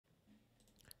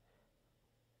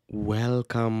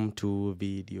Welcome to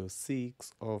video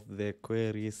 6 of the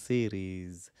query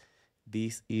series.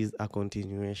 This is a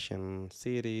continuation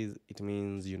series. It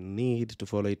means you need to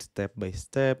follow it step by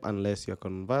step unless you're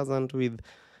conversant with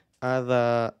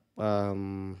other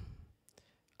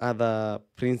other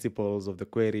principles of the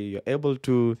query. You're able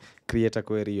to create a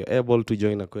query, you're able to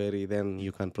join a query, then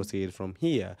you can proceed from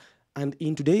here. And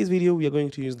in today's video, we are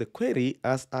going to use the query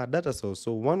as our data source.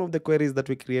 So one of the queries that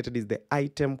we created is the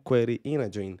item query inner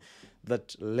join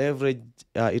that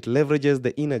leverages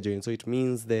the inner join. So it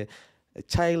means the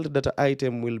child data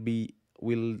item will be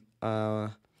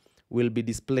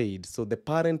displayed. So the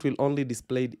parent will only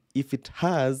displayed if it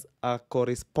has a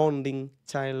corresponding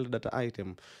child data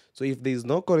item. So if there is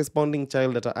no corresponding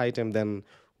child data item, then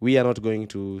we are not going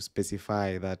to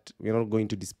specify that, we are not going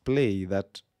to display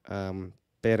that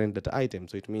parent data item.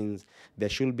 So it means there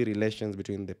should be relations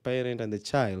between the parent and the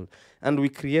child. And we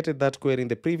created that query in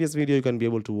the previous video. You can be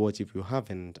able to watch if you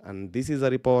haven't. And this is a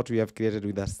report we have created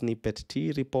with a snippet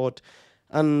T report.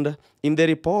 And in the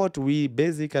report, we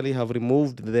basically have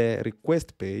removed the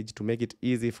request page to make it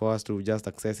easy for us to just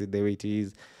access it the way it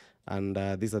is. And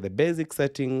these are the basic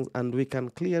settings. And we can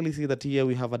clearly see that here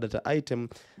we have a data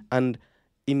item. And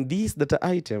in this data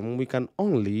item, we can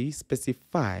only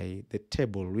specify the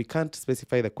table. We can't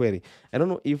specify the query. I don't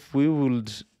know if we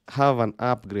would have an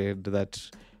upgrade that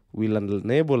will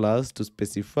enable us to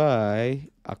specify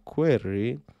a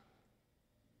query.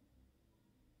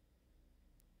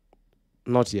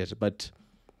 Not yet, but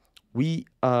we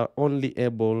are only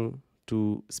able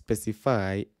to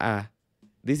specify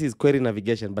this is query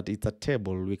navigation, but it's a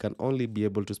table. We can only be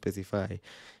able to specify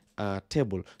a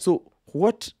table. So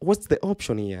what's the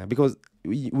option here? Because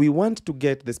we want to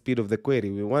get the speed of the query.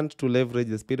 We want to leverage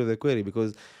the speed of the query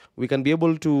because we can be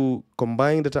able to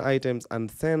combine data items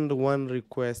and send one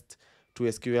request to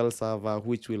SQL Server,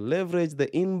 which will leverage the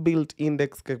inbuilt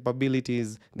index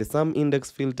capabilities, the sum index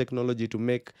field technology to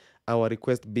make our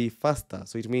request be faster.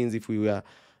 So it means if we are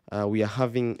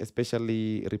having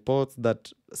especially reports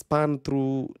that span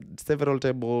through several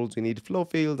tables, we need flow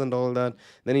fields and all that,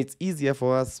 then it's easier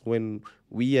for us when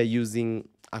we are using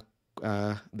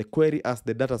the query as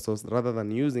the data source rather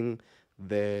than using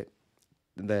the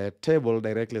table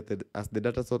directly as the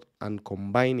data source and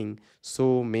combining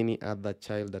so many other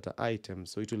child data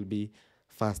items. So it will be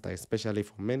faster, especially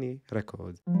for many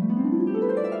records.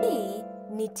 Hii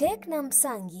ni Tech na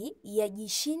Msangi ya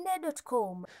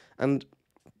jishinde.com. And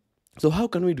so how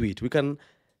can we do it? We can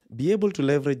be able to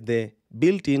leverage the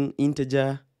built-in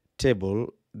integer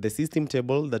table, the system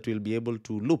table that will be able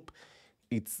to loop.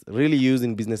 It's really used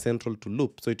in Business Central to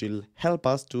loop. So it will help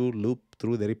us to loop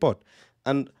through the report.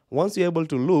 And once you're able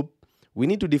to loop, we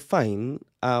need to define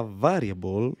a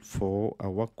variable for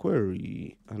our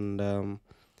query. And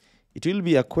it will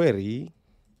be a query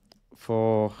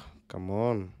for,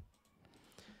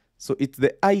 So it's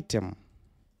the item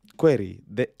query,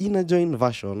 the inner join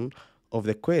version of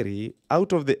the query.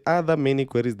 Out of the other many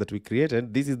queries that we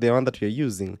created, this is the one that we are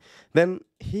using. Then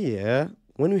here,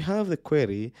 when we have the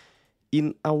query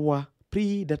in our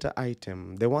pre-data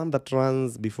item, the one that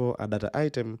runs before a data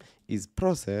item is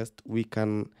processed, we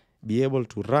can be able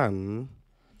to run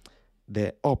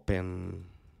the open.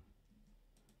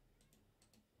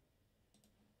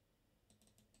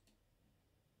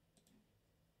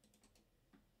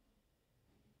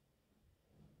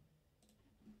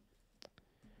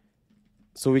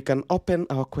 So we can open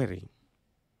our query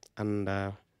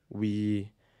and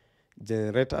we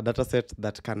generate a data set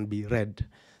that can be read.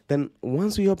 Then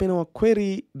once we open our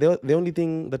query, the only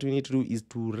thing that we need to do is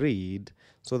to read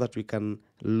so that we can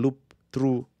loop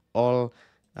through all,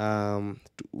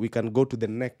 we can go to the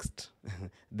next.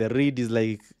 The read is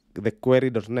like the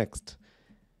query.next.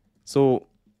 So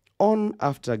on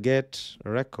after get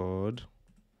record,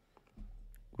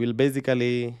 we'll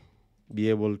basically be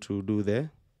able to do the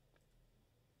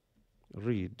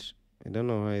read. I don't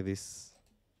know why this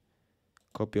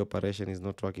copy operation is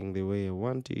not working the way I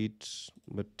want it,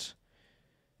 but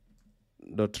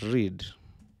 .read.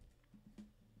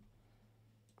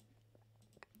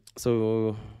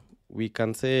 So we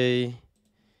can say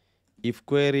if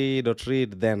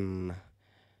query.read then,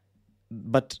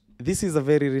 but this is a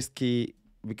very risky.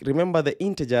 Remember, the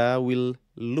integer will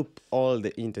loop all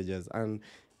the integers, and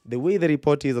the way the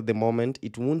report is at the moment,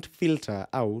 it won't filter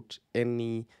out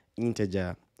any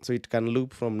integer. So it can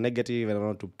loop from negative, I don't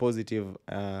know, to positive.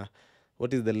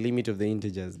 What is the limit of the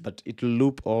integers? But it will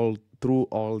loop all through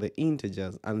all the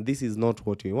integers, and this is not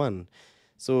what we want.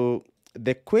 So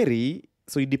the query,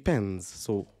 so it depends.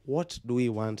 So what do we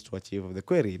want to achieve of the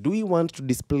query? Do we want to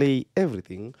display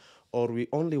everything, or we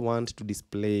only want to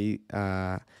display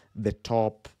the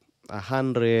top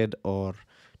 100 or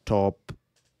top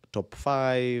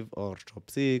 5 or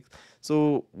top 6.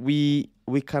 So we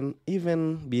can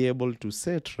even be able to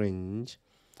set range.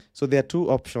 So there are two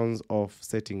options of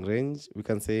setting range. We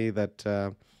can say that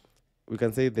the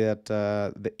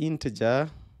integer,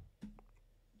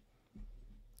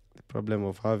 the problem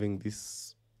of having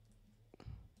this,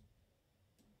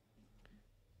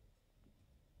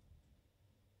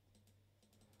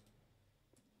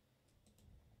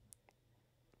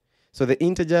 so the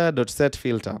integer dot set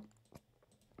filter,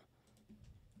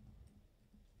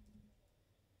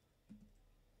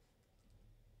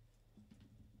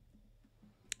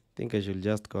 I think I should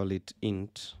just call it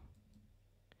int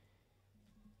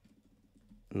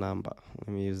number. Let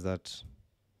me use that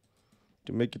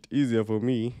to make it easier for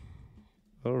me.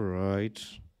 All right,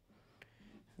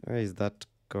 where is that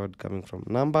code coming from?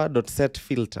 Number dot set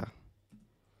filter.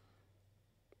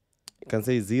 You can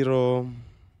say 0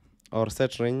 or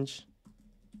set range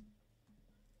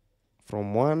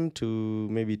from 1 to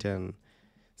maybe 10.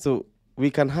 So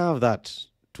we can have that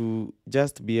to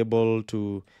just be able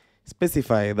to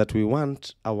specify that we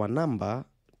want our number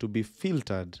to be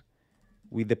filtered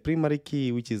with the primary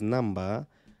key, which is number,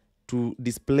 to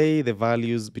display the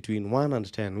values between 1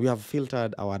 and 10. We have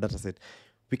filtered our dataset.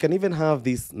 We can even have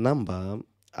this number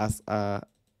as a,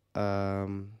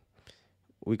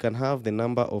 we can have the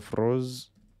number of rows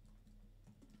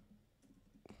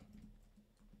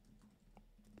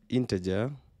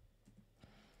integer,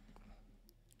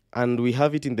 and we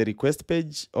have it in the request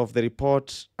page of the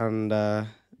report, and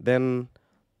then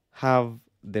have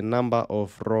the number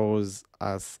of rows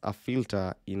as a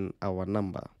filter in our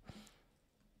number.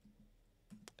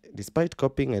 Despite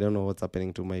copying, I don't know what's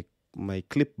happening to my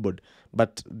clipboard,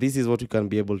 but this is what you can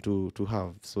be able to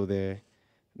have. So the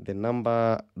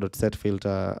number dot set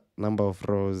filter, number of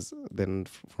rows, then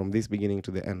from this beginning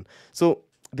to the end. So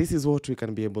this is what we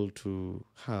can be able to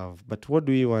have. But what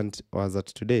do we want as at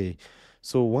today?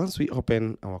 So once we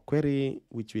open our query,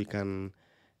 which we can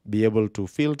be able to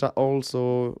filter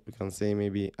also, we can say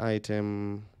maybe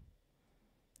item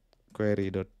query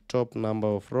dot top number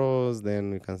of rows.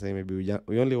 Then we can say maybe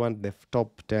we only want the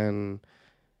top 10,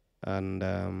 and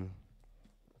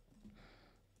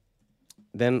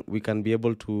then we can be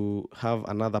able to have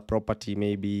another property,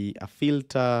 maybe a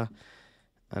filter,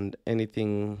 and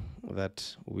anything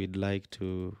that we'd like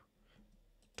to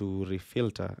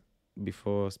refilter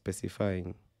before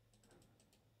specifying.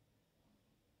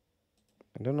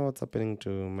 I don't know what's happening to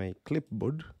my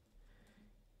clipboard.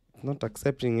 It's not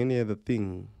accepting any other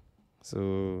thing.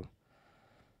 So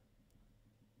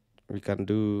we can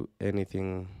do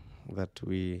anything that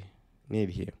we need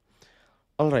here.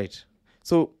 All right.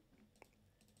 So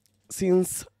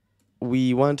since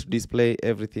we want to display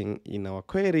everything in our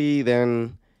query,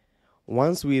 then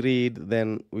once we read,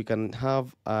 then we can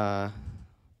have a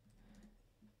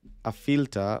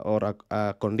filter or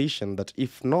a condition that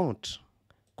if not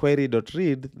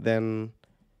query.read, then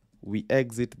we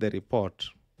exit the report.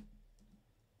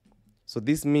 So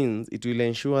this means it will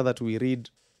ensure that we read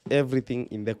everything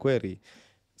in the query.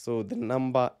 So the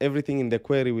number, everything in the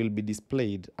query will be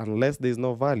displayed. Unless there's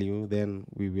no value, then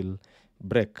we will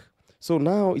break. So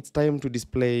now it's time to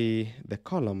display the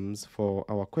columns for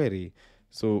our query.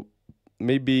 So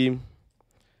maybe,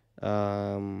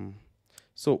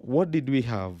 so what did we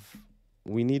have?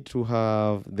 We need to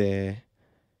have the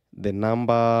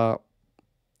number,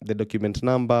 the document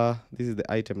number. This is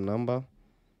the item number.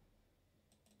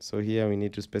 So here we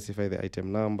need to specify the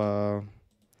item number,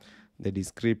 the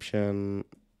description,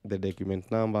 the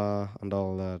document number, and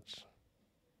all that.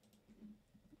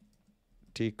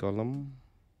 T column.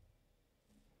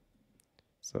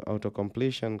 So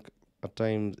auto-completion at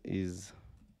times is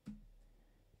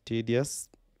tedious.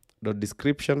 Dot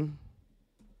description.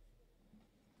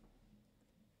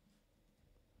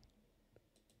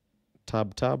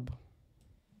 Tab.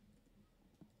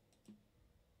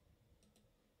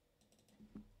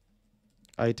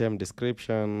 Item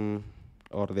description,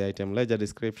 or the item ledger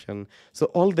description. So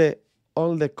all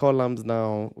the columns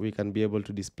now, we can be able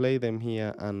to display them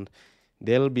here, and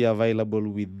they'll be available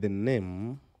with the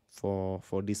name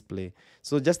for display.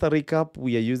 So just a recap,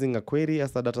 we are using a query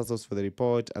as a data source for the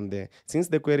report, and since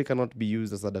the query cannot be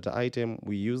used as a data item,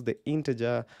 we use the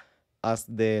integer as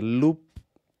the loop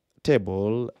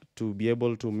table to be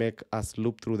able to make us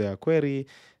loop through their query.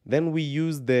 Then we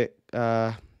use the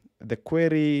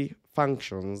query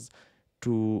functions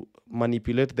to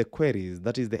manipulate the queries,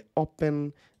 that is the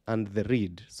open and the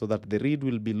read, so that the read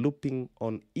will be looping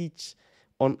on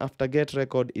after get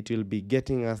record, it will be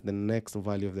getting us the next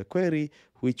value of the query,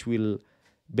 which will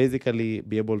basically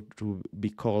be able to be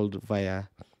called via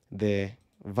the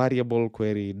variable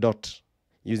query dot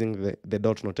using the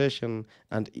dot notation,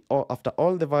 and after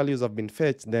all the values have been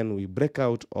fetched, then we break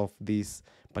out of this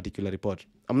particular report.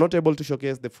 I'm not able to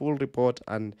showcase the full report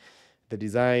and the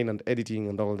design and editing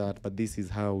and all that, but this is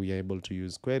how we are able to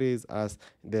use queries as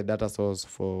the data source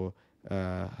for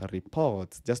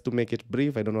reports. Just to make it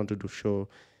brief, I don't want to show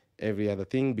every other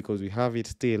thing because we have it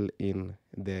still in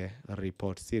the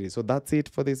report series. So that's it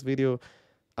for this video.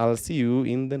 I'll see you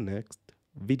in the next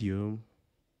video.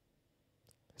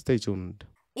 Stay tuned.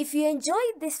 If you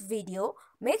enjoyed this video,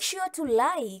 make sure to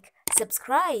like,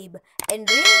 subscribe, and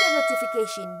ring the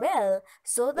notification bell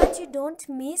so that you don't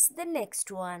miss the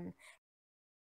next one.